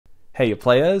Hey, you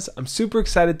players. I'm super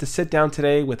excited to sit down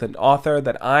today with an author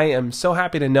that I am so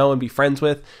happy to know and be friends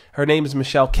with. Her name is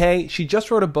Michele K. She just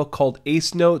wrote a book called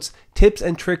Ace Notes, Tips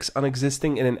and Tricks on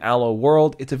Existing in an Allo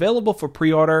World. It's available for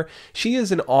pre-order. She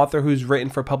is an author who's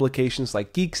written for publications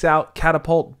like Geeks Out,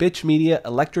 Catapult, Bitch Media,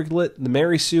 Electric Lit, The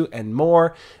Mary Sue, and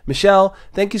more. Michele,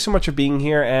 thank you so much for being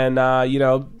here, and how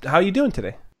are you doing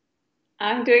today?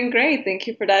 I'm doing great. Thank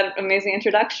you for that amazing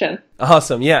introduction.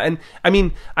 Awesome. Yeah. And I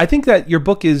mean, I think that your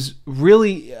book is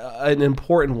really an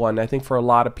important one, I think, for a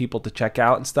lot of people to check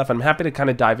out and stuff. I'm happy to kind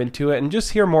of dive into it and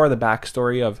just hear more of the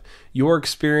backstory of your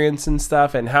experience and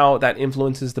stuff and how that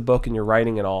influences the book and your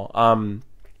writing and all.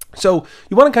 So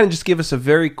you want to kind of just give us a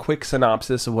very quick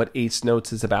synopsis of what Ace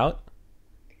Notes is about?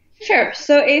 Sure.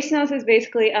 So Ace Notes is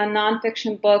basically a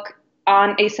nonfiction book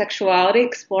on asexuality,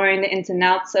 exploring the ins and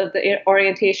outs of the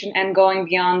orientation and going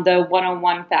beyond the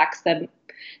one-on-one facts that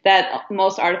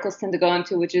most articles tend to go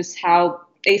into, which is how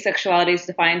asexuality is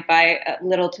defined by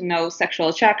little to no sexual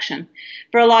attraction.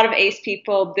 For a lot of ace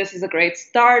people, this is a great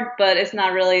start, but it's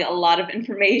not really a lot of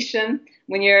information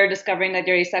when you're discovering that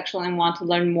you're asexual and want to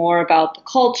learn more about the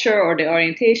culture or the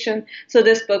orientation. So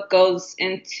this book goes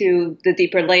into the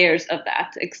deeper layers of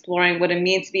that, exploring what it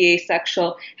means to be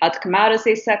asexual, how to come out as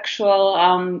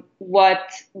asexual, what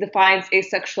defines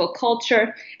asexual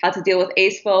culture, how to deal with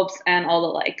ace-phobes, and all the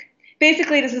like.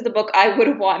 Basically, this is the book I would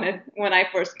have wanted when I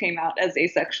first came out as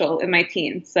asexual in my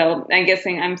teens. So I'm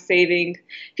guessing I'm saving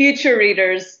future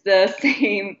readers the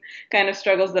same kind of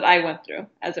struggles that I went through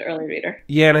as an early reader.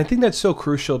 Yeah, and I think that's so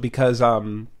crucial because,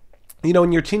 in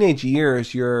your teenage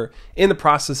years, you're in the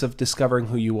process of discovering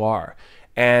who you are.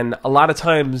 And a lot of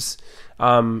times,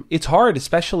 it's hard,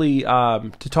 especially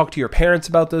to talk to your parents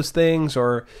about those things,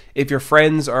 or if your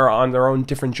friends are on their own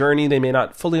different journey, they may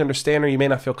not fully understand, or you may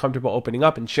not feel comfortable opening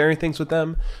up and sharing things with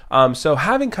them. So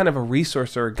having kind of a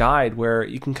resource or a guide where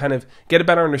you can kind of get a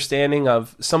better understanding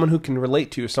of someone who can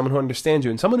relate to you, someone who understands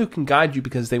you, and someone who can guide you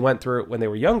because they went through it when they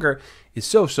were younger is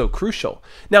so, so crucial.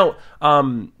 Now,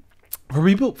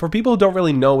 for people who don't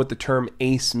really know what the term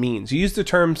ace means, you use the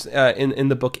terms in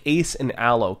the book ace and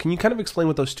allo. Can you kind of explain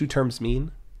what those two terms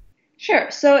mean? Sure.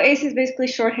 So ace is basically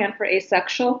shorthand for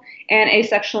asexual, and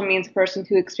asexual means a person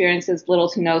who experiences little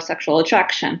to no sexual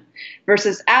attraction,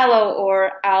 versus allo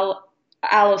or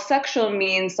allosexual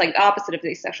means like the opposite of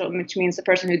asexual, which means the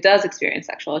person who does experience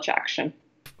sexual attraction.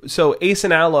 So ace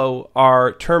and allo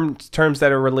are terms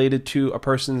that are related to a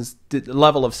person's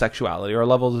level of sexuality or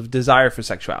level of desire for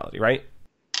sexuality, right?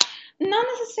 Not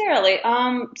necessarily.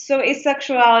 So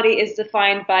asexuality is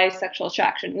defined by sexual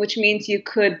attraction, which means you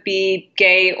could be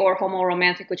gay or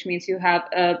homoromantic, which means you have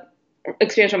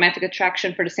experience romantic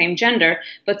attraction for the same gender,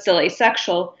 but still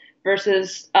asexual,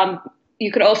 versus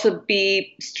you could also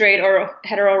be straight or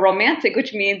heteroromantic,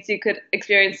 which means you could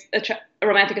experience a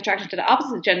romantic attraction to the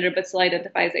opposite gender, but still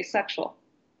identify as asexual.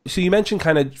 So you mentioned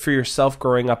kind of for yourself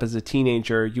growing up as a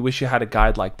teenager, you wish you had a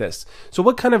guide like this. So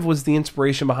what kind of was the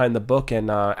inspiration behind the book?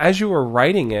 And as you were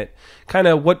writing it, kind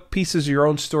of what pieces of your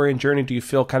own story and journey do you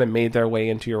feel kind of made their way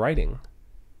into your writing?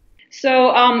 So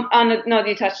on the note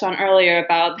you touched on earlier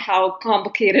about how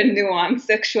complicated and nuanced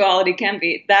sexuality can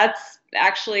be, that's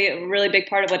actually a really big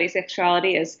part of what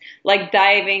asexuality is, like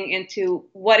diving into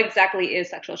what exactly is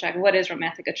sexual attraction, what is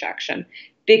romantic attraction.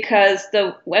 Because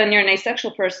when you're an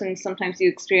asexual person, sometimes you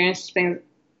experience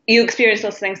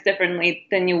those things differently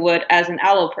than you would as an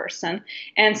allo person.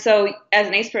 And so as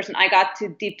an ace person, I got to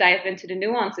deep dive into the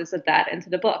nuances of that into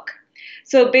the book.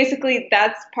 So basically,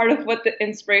 that's part of what the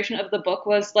inspiration of the book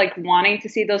was, like wanting to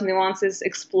see those nuances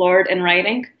explored in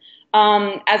writing.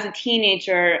 As a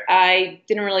teenager, I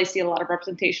didn't really see a lot of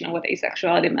representation of what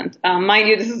asexuality meant. Mind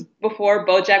you, this is before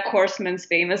BoJack Horseman's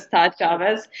famous Todd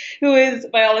Chavez, who is,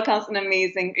 by all accounts, an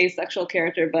amazing asexual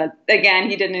character. But again,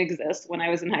 he didn't exist when I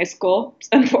was in high school,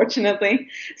 unfortunately.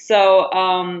 So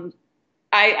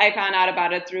I found out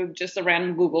about it through just a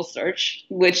random Google search,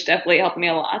 which definitely helped me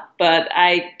a lot. But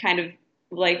I kind of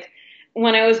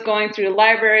when I was going through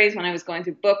libraries, when I was going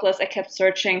through book lists, I kept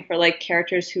searching for like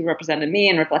characters who represented me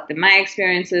and reflected my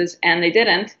experiences, and they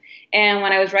didn't. And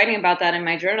when I was writing about that in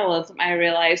my journalism, I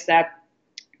realized that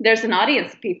there's an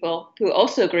audience of people who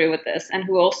also agree with this and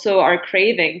who also are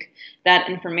craving that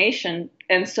information.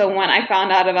 And so when I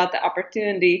found out about the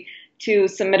opportunity to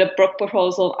submit a book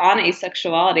proposal on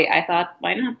asexuality, I thought,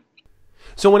 why not?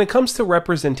 So when it comes to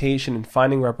representation and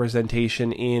finding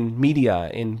representation in media,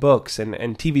 in books and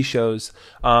TV shows,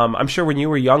 I'm sure when you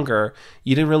were younger,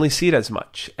 you didn't really see it as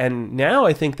much. And now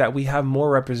I think that we have more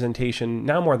representation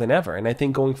now more than ever. And I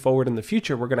think going forward in the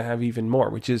future, we're going to have even more,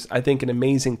 which is, I think, an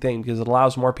amazing thing because it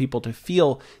allows more people to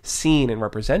feel seen and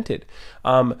represented.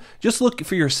 Just look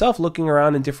for yourself, looking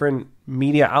around in different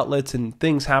media outlets and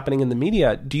things happening in the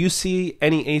media. Do you see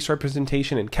any ace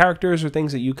representation in characters or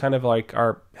things that you kind of like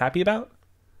are happy about?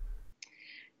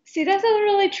 See, that's a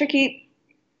really tricky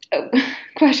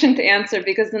question to answer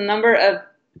because the number of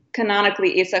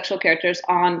canonically asexual characters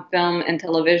on film and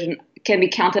television can be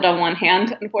counted on one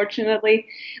hand, unfortunately.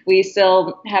 We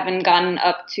still haven't gotten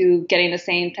up to getting the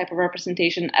same type of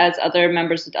representation as other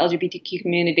members of the LGBTQ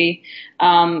community,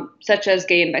 such as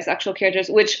gay and bisexual characters,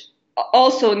 which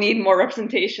also need more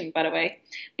representation, by the way.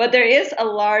 But there is a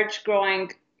large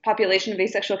growing population of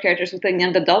asexual characters within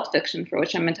young adult fiction, for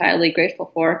which I'm entirely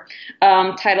grateful for.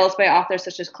 Titles by authors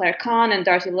such as Claire Kahn and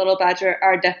Darcy Littlebadger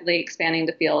are definitely expanding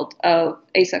the field of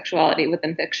asexuality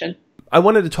within fiction. I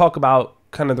wanted to talk about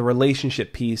kind of the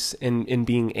relationship piece in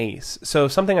being ace. So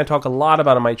something I talk a lot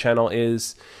about on my channel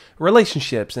is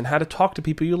relationships and how to talk to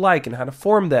people you like and how to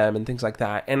form them and things like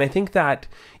that. And I think that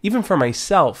even for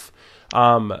myself,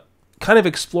 kind of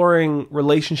exploring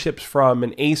relationships from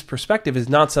an ace perspective is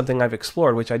not something I've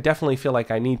explored, which I definitely feel like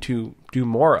I need to do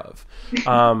more of.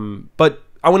 But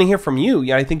I want to hear from you.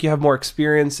 Yeah, I think you have more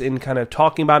experience in kind of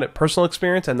talking about it, personal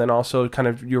experience, and then also kind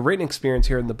of your written experience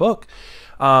here in the book.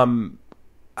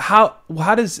 How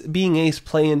does being ace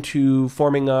play into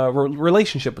forming a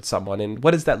relationship with someone, and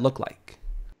what does that look like?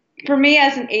 For me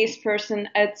as an ace person,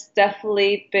 it's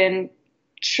definitely been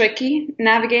tricky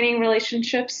navigating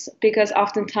relationships because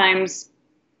oftentimes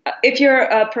if you're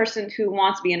a person who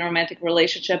wants to be in a romantic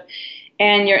relationship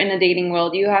and you're in a dating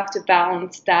world, you have to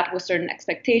balance that with certain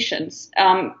expectations.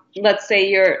 Let's say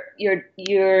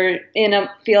you're in a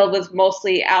field with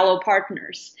mostly allo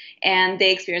partners and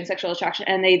they experience sexual attraction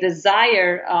and they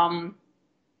desire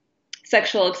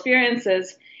sexual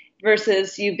experiences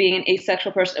versus you being an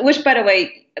asexual person, which, by the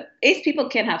way, ace people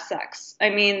can have sex. I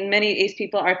mean, many ace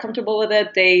people are comfortable with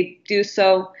it. They do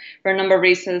so for a number of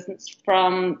reasons,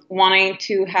 from wanting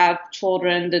to have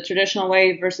children the traditional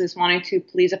way versus wanting to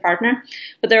please a partner.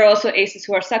 But there are also aces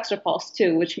who are sex repulsed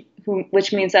too,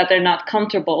 which means that they're not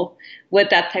comfortable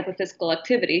with that type of physical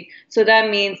activity. So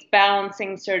that means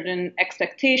balancing certain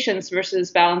expectations versus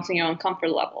balancing your own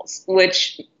comfort levels,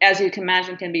 which, as you can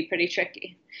imagine, can be pretty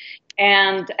tricky.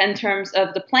 And in terms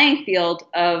of the playing field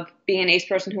of being an ace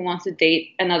person who wants to date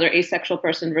another asexual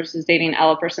person versus dating an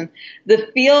allo person, the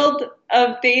field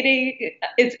of dating,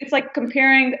 it's like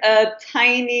comparing a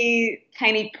tiny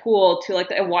pool to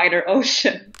like a wider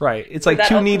ocean. Right. It's like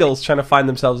two needles trying to find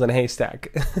themselves in a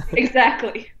haystack.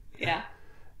 Exactly. Yeah.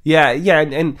 Yeah,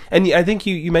 and I think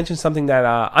you mentioned something that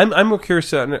I'm more curious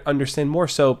to understand more.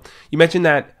 So you mentioned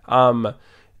that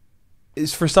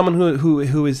is for someone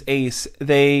who is ace,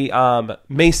 they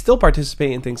may still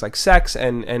participate in things like sex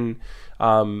and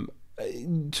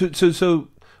so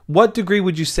what degree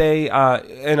would you say,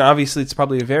 and obviously it's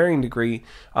probably a varying degree,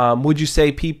 would you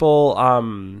say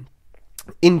people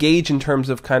engage in terms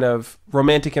of kind of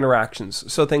romantic interactions?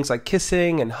 So things like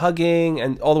kissing and hugging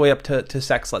and all the way up to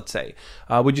sex, let's say.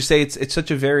 Would you say it's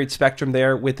such a varied spectrum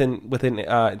there within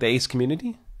the ace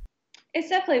community? It's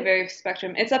definitely a very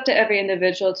spectrum. It's up to every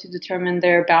individual to determine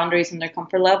their boundaries and their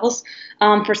comfort levels.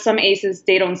 For some aces,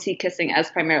 they don't see kissing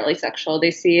as primarily sexual.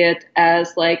 They see it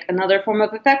as like another form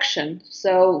of affection.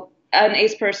 So an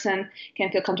ace person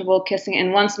can feel comfortable kissing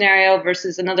in one scenario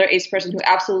versus another ace person who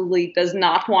absolutely does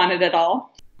not want it at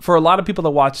all. For a lot of people that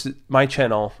watch my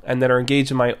channel and that are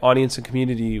engaged in my audience and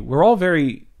community, we're all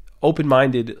very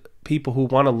open-minded people who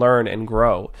want to learn and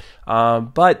grow.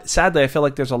 But sadly, I feel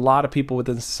like there's a lot of people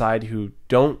within society who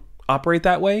don't operate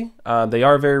that way. They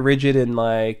are very rigid and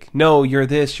like, no, you're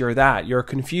this, you're that, you're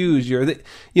confused,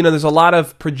 there's a lot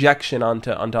of projection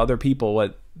onto other people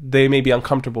what they may be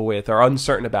uncomfortable with or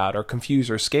uncertain about or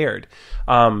confused or scared.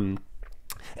 And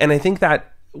I think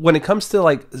that when it comes to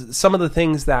like some of the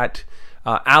things that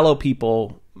allo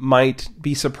people might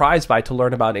be surprised by to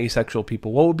learn about asexual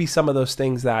people, what would be some of those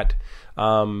things that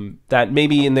that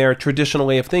maybe in their traditional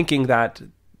way of thinking that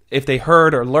if they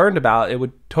heard or learned about, it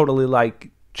would totally like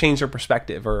change their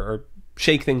perspective or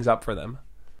shake things up for them?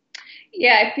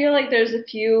 Yeah, I feel like there's a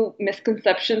few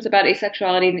misconceptions about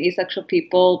asexuality and asexual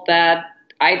people that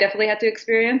I definitely had to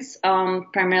experience,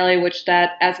 primarily which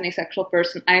that as an asexual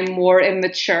person, I'm more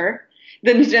immature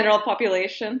than the general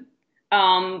population.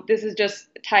 This is just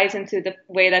ties into the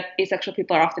way that asexual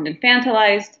people are often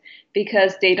infantilized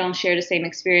because they don't share the same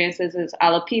experiences as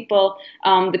allo people.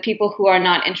 The people who are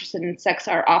not interested in sex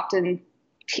are often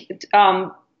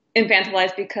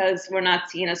infantilized because we're not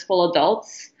seen as full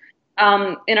adults.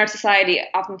 In our society,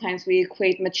 oftentimes we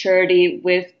equate maturity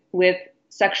with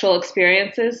sexual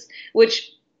experiences,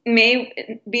 which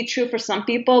may be true for some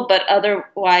people, but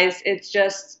otherwise it's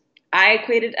just, I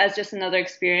equate it as just another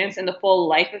experience in the full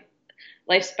life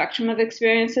spectrum of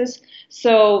experiences.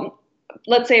 So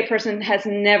let's say a person has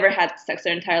never had sex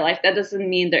their entire life. That doesn't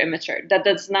mean they're immature. That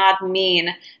does not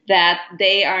mean that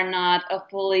they are not a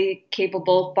fully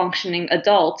capable, functioning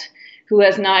adult who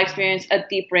has not experienced a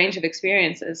deep range of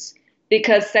experiences,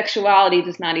 because sexuality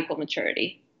does not equal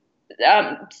maturity.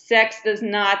 Sex does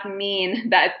not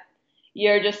mean that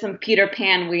you're just some Peter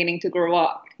Pan waiting to grow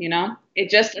up, you know?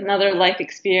 It's just another life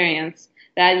experience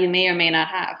that you may or may not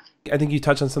have. I think you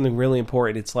touched on something really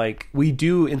important. It's like we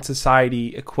do in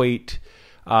society equate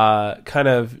kind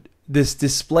of this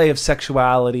display of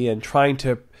sexuality and trying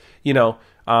to, you know,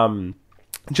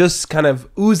 just kind of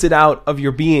ooze it out of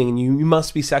your being. You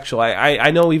must be sexual.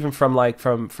 I know even from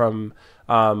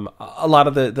a lot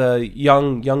of the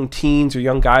young teens or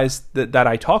young guys that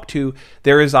I talk to,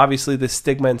 there is obviously this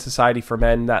stigma in society for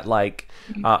men that like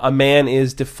a man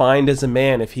is defined as a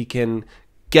man if he can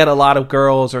get a lot of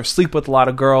girls or sleep with a lot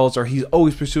of girls, or he's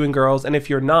always pursuing girls. And if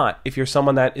you're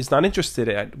someone that is not interested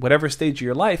at whatever stage of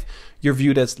your life, you're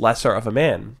viewed as lesser of a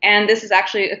man. And this is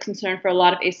actually a concern for a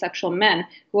lot of asexual men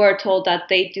who are told that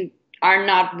they are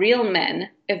not real men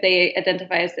if they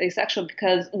identify as asexual,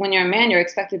 because when you're a man, you're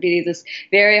expected to be this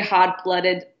very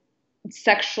hot-blooded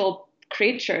sexual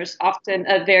creatures, often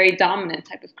a very dominant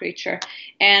type of creature.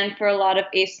 And for a lot of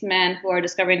ace men who are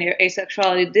discovering their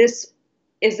asexuality, this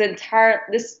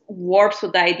warps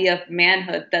with the idea of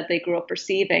manhood that they grew up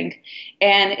perceiving,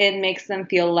 and it makes them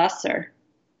feel lesser.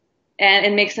 And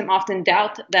it makes them often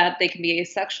doubt that they can be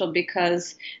asexual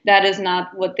because that is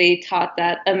not what they taught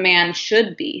that a man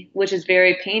should be, which is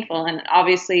very painful and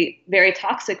obviously very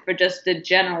toxic for just the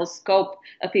general scope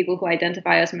of people who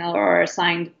identify as male or are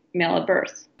assigned male at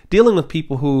birth. Dealing with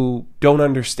people who don't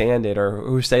understand it or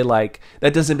who say like,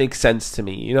 that doesn't make sense to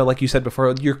me. You know, like you said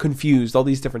before, you're confused, all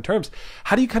these different terms.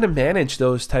 How do you kind of manage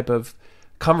those type of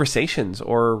conversations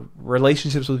or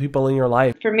relationships with people in your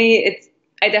life? For me,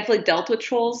 I definitely dealt with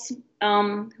trolls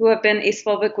who have been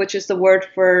acephobic, which is the word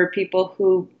for people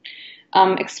who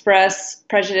express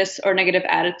prejudice or negative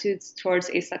attitudes towards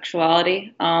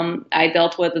asexuality. I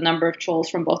dealt with a number of trolls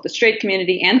from both the straight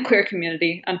community and queer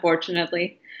community,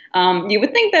 unfortunately. You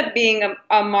would think that being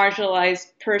a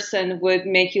marginalized person would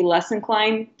make you less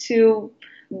inclined to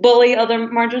bully other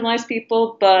marginalized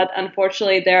people, but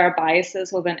unfortunately there are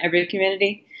biases within every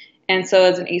community. And so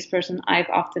as an ace person, I've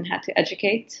often had to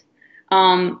educate.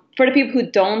 For the people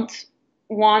who don't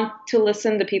want to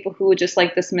listen, the people who just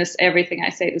like dismiss everything I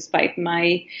say despite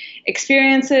my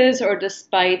experiences or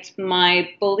despite my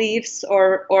beliefs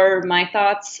or my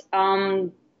thoughts,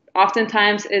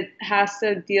 oftentimes it has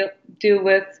to do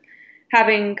with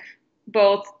having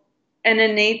both an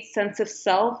innate sense of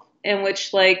self in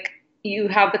which like you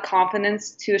have the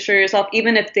confidence to assure yourself,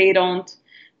 even if they don't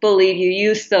believe you,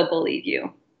 you still believe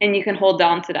you. And you can hold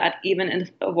on to that even in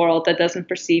a world that doesn't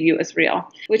perceive you as real,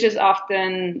 which is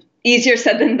often easier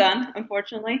said than done,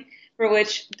 unfortunately, for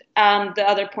which the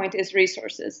other point is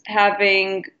resources.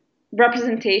 Having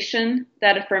representation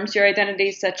that affirms your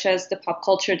identity, such as the pop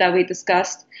culture that we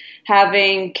discussed,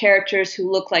 having characters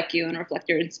who look like you and reflect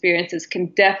your experiences can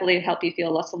definitely help you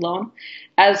feel less alone,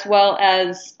 as well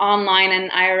as online and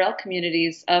IRL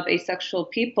communities of asexual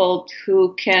people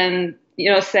who can,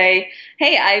 say,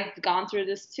 hey, I've gone through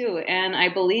this too, and I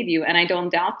believe you, and I don't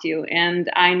doubt you, and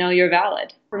I know you're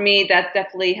valid. For me, that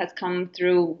definitely has come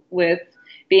through with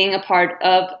being a part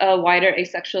of a wider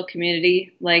asexual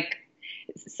community, like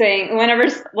saying whenever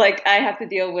like I have to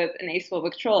deal with an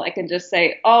asephobic troll, I can just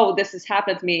say, oh, this has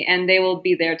happened to me, and they will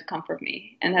be there to comfort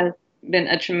me, and has been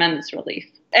a tremendous relief.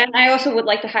 And I also would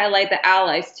like to highlight the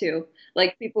allies too,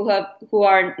 like people who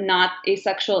are not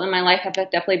asexual in my life have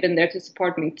definitely been there to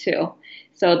support me too.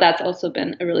 So that's also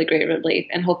been a really great relief,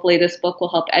 and hopefully this book will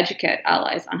help educate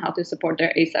allies on how to support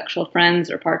their asexual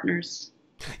friends or partners.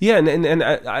 Yeah, and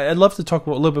I'd love to talk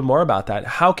a little bit more about that.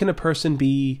 How can a person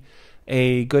be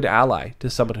a good ally to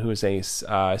someone who is ace,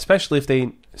 especially if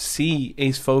they see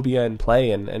ace phobia in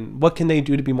play, and what can they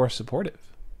do to be more supportive?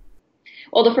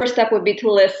 Well, the first step would be to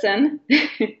listen.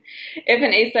 If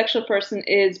an asexual person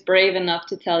is brave enough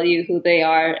to tell you who they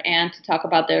are and to talk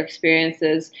about their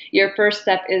experiences, your first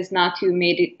step is not to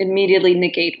immediately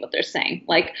negate what they're saying.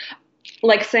 Like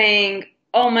saying,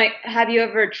 oh my, have you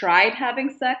ever tried having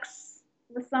sex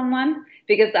with someone?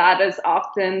 Because that is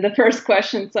often the first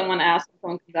question someone asks when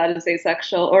someone comes out as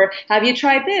asexual. Or have you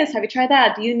tried this? Have you tried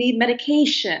that? Do you need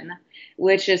medication?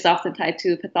 Which is often tied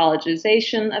to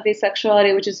pathologization of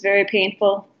asexuality, which is very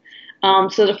painful.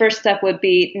 So the first step would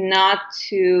be not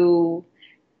to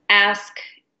ask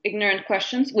ignorant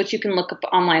questions, which you can look up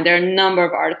online. There are a number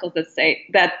of articles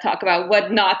that talk about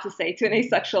what not to say to an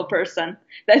asexual person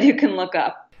that you can look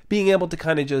up. Being able to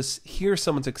kind of just hear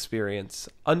someone's experience,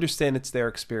 understand it's their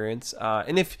experience,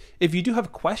 and if you do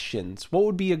have questions, what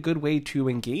would be a good way to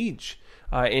engage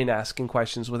in asking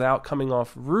questions without coming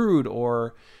off rude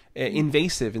or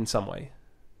invasive in some way?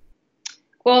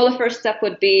 Well, the first step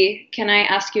would be, can I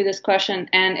ask you this question?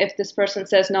 And if this person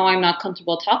says, no, I'm not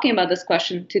comfortable talking about this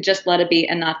question, to just let it be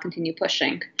and not continue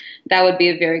pushing. That would be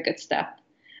a very good step.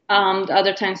 The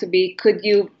other times would be, could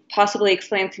you possibly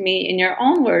explain to me in your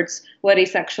own words what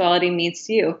asexuality means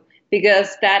to you?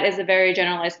 Because that is a very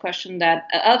generalized question that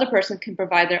the other person can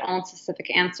provide their own specific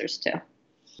answers to.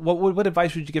 What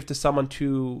advice would you give to someone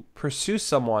to pursue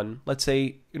someone, let's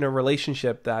say in a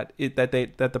relationship that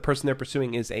the person they're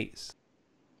pursuing is ace?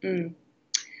 Mm.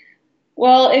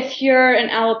 Well, if you're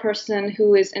an allo person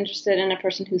who is interested in a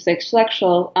person who's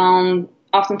asexual,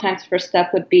 oftentimes the first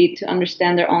step would be to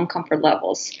understand their own comfort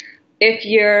levels. If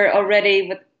you're already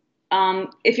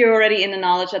in the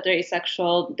knowledge that they're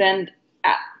asexual, then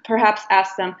perhaps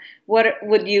ask them, what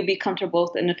would you be comfortable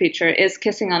with in the future? Is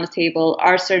kissing on the table?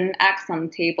 Are certain acts on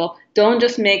the table? Don't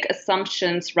just make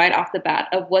assumptions right off the bat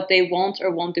of what they won't or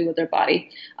won't do with their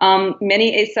body.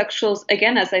 Many asexuals,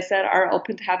 again, as I said, are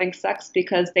open to having sex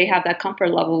because they have that comfort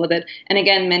level with it. And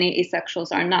again, many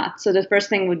asexuals are not. So the first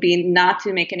thing would be not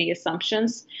to make any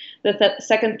assumptions. The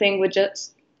second thing would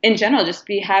just, in general, just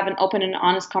be have an open and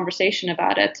honest conversation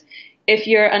about it. If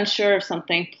you're unsure of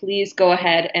something, please go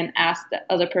ahead and ask the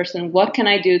other person, what can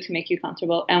I do to make you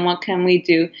comfortable? And what can we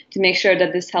do to make sure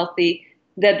that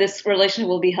this relationship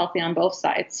will be healthy on both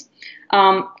sides?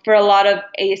 For a lot of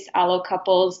ace allo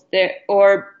couples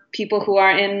or people who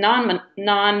are in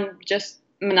non just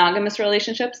monogamous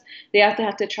relationships, they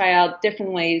have to try out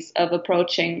different ways of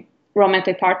approaching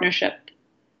romantic partnership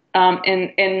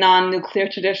in non-nuclear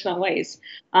traditional ways.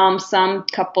 Some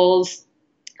couples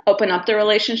open up the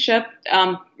relationship,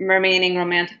 remaining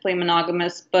romantically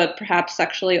monogamous, but perhaps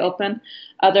sexually open.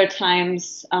 Other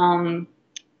times,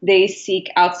 they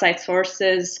seek outside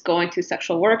sources, going to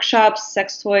sexual workshops,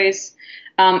 sex toys.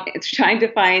 It's trying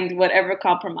to find whatever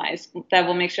compromise that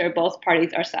will make sure both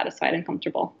parties are satisfied and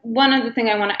comfortable. One other thing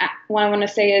I want to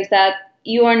say is that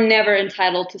you are never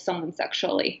entitled to someone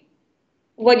sexually.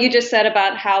 What you just said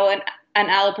about how an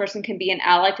allo person can be an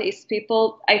ally to ace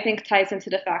people, I think ties into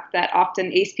the fact that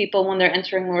often ace people, when they're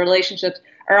entering relationships,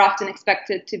 are often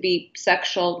expected to be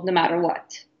sexual no matter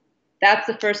what. That's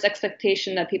the first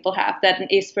expectation that people have, that an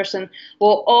ace person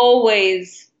will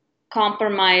always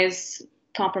compromise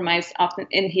often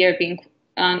in here being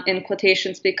in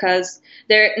quotations, because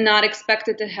they're not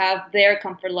expected to have their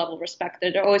comfort level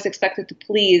respected. They're always expected to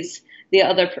please the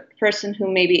other person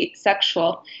who may be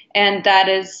sexual. And that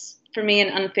is, for me, an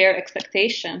unfair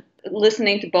expectation.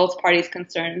 Listening to both parties'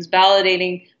 concerns,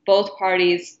 validating both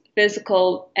parties'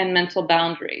 physical and mental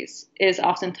boundaries is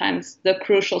oftentimes the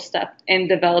crucial step in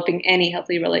developing any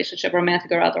healthy relationship, romantic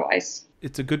or otherwise.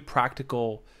 It's a good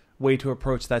practical way to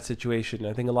approach that situation.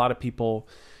 I think a lot of people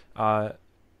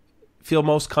feel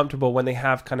most comfortable when they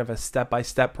have kind of a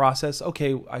step-by-step process.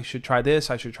 Okay, I should try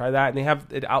this, I should try that, and they have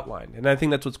it outlined. And I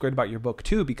think that's what's great about your book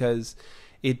too, because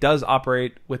it does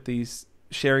operate with these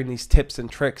sharing these tips and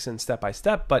tricks and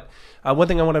step-by-step. But one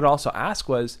thing I wanted to also ask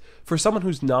was, for someone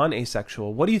who's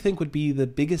non-asexual, what do you think would be the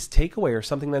biggest takeaway or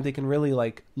something that they can really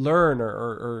like learn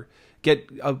or get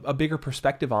a bigger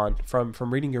perspective on from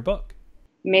reading your book?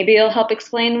 Maybe it'll help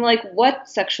explain like what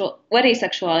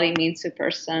asexuality means to a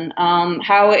person,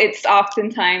 how it's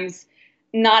oftentimes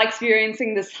not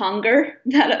experiencing this hunger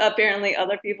that apparently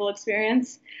other people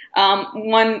experience.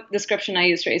 One description I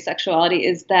use for asexuality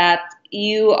is that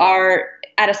you are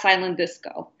at a silent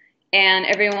disco and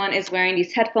everyone is wearing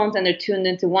these headphones and they're tuned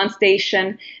into one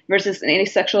station, versus an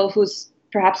asexual who's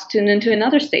perhaps tuned into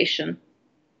another station.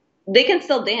 They can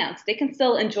still dance. They can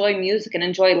still enjoy music and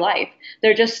enjoy life.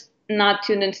 They're just not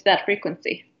tuned into that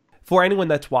frequency. For anyone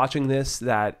that's watching this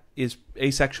that is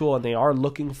asexual and they are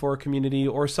looking for a community,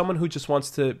 or someone who just wants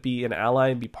to be an ally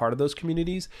and be part of those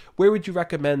communities, where would you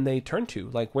recommend they turn to?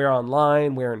 Like, where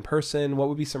online, where in person? What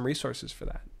would be some resources for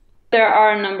that? There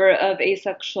are a number of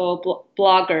asexual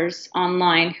bloggers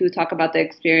online who talk about their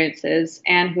experiences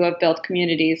and who have built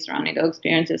communities surrounding those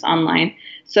experiences online.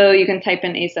 So you can type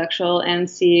in asexual and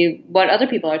see what other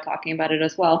people are talking about it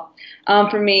as well.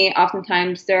 For me,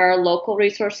 oftentimes there are local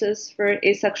resources for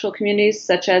asexual communities,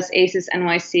 such as ACES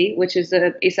NYC, which is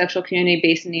an asexual community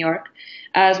based in New York,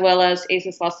 as well as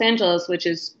ACES Los Angeles, which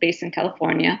is based in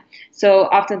California. So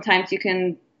oftentimes you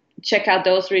can check out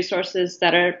those resources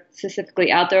that are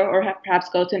specifically out there, or perhaps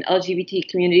go to an LGBT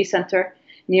community center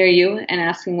near you and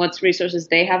asking what resources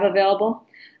they have available.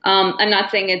 I'm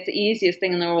not saying it's the easiest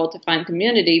thing in the world to find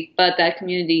community, but that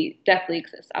community definitely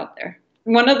exists out there.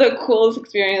 One of the coolest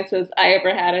experiences I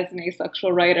ever had as an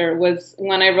asexual writer was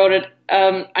when I wrote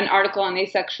an article on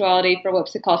asexuality for a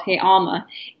website called Hey Alma,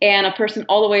 and a person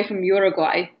all the way from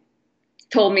Uruguay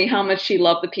told me how much she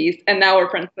loved the piece, and now we're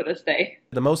friends to this day.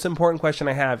 The most important question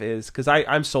I have is, because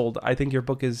I'm sold, I think your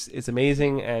book is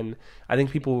amazing, and I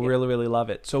think people will really, really love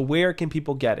it. So where can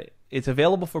people get it? It's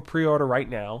available for pre-order right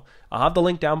now. I'll have the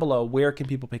link down below. Where can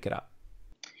people pick it up?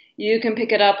 You can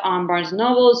pick it up on Barnes &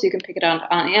 Nobles, you can pick it up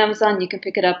on Amazon, you can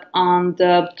pick it up on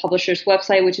the publisher's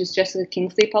website, which is Jessica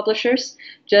Kingsley Publishers.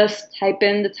 Just type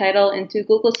in the title into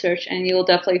Google search and you'll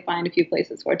definitely find a few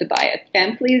places where to buy it.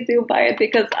 And please do buy it,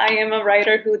 because I am a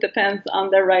writer who depends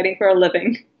on their writing for a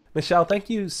living. Michele, thank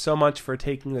you so much for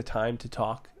taking the time to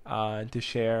talk, to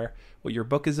share what your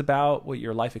book is about, what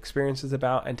your life experience is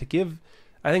about, and to give,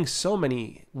 I think, so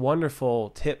many wonderful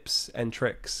tips and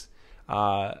tricks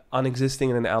on existing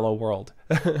in an Allo world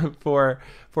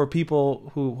for people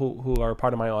who are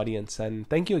part of my audience. And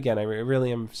thank you again. I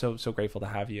really am so grateful to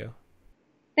have you.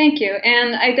 Thank you.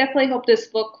 And I definitely hope this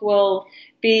book will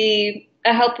be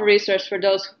a helpful resource for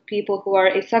those people who are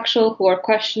asexual, who are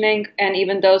questioning, and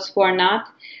even those who are not,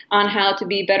 on how to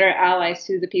be better allies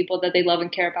to the people that they love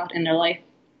and care about in their life.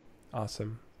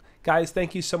 Awesome. Guys,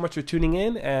 thank you so much for tuning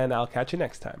in, and I'll catch you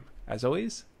next time. As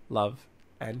always, love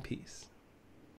and peace.